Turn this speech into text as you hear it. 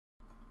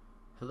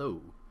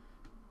Hello.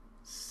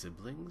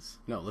 Siblings?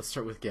 No, let's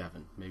start with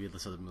Gavin. Maybe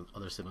the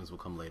other siblings will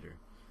come later.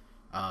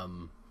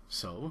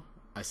 So,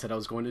 I said I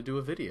was going to do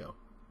a video.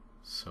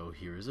 So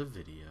here is a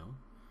video,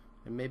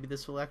 and maybe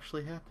this will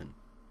actually happen.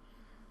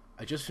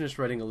 I just finished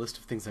writing a list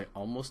of things I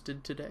almost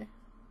did today.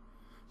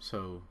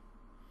 So,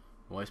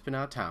 my wife's been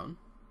out of town,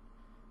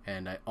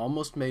 and I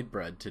almost made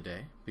bread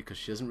today, because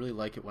she doesn't really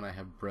like it when I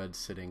have bread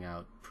sitting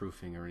out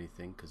proofing or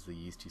anything, because the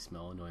yeasty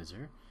smell annoys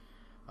her.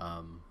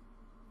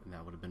 And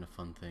that would have been a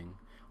fun thing.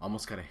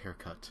 Almost got a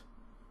haircut,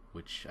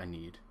 which I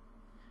need.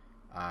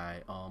 I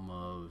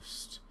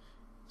almost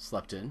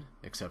slept in,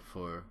 except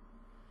for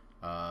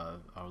our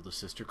older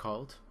sister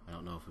called. I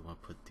don't know if we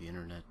want to put the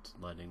internet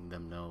letting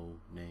them know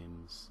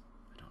names.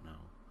 I don't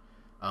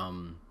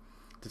know.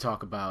 To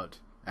talk about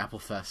Apple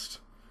Fest,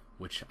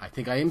 which I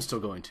think I am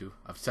still going to.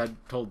 I've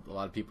told a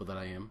lot of people that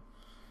I am.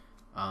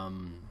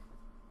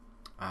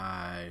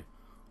 I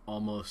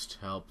almost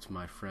helped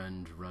my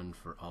friend run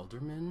for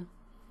alderman,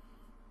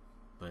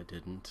 but I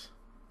didn't.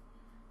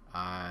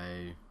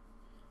 I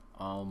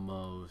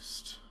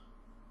almost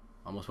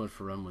went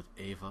for a run with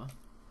Ava,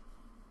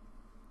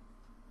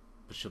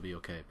 but she'll be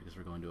okay because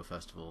we're going to a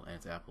festival and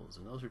it's apples,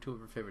 and those are two of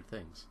her favorite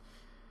things.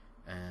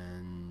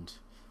 And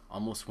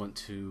almost went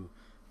to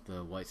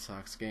the White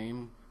Sox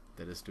game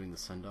that is doing the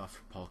send-off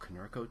for Paul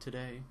Konerko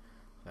today.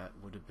 That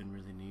would have been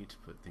really neat,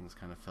 but things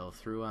kind of fell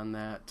through on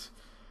that.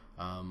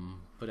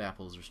 But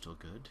apples are still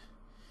good.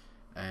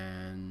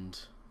 And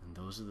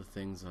those are the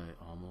things I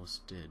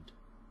almost did.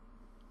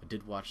 I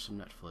did watch some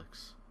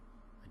Netflix.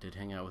 I did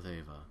hang out with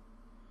Ava.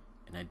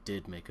 And I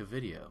did make a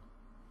video.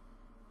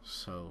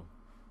 So,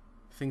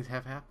 things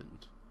have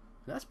happened.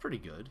 And that's pretty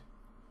good.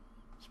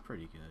 It's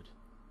pretty good.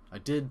 I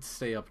did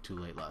stay up too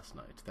late last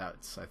night.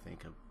 That's, I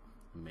think,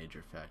 a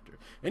major factor.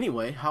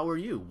 Anyway, how are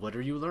you? What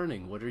are you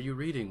learning? What are you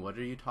reading? What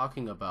are you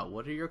talking about?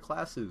 What are your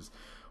classes?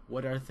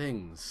 What are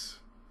things?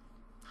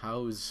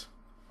 How's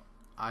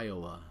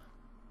Iowa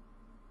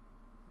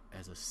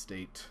as a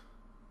state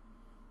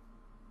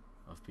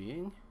of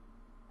being?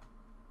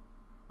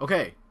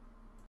 Okay,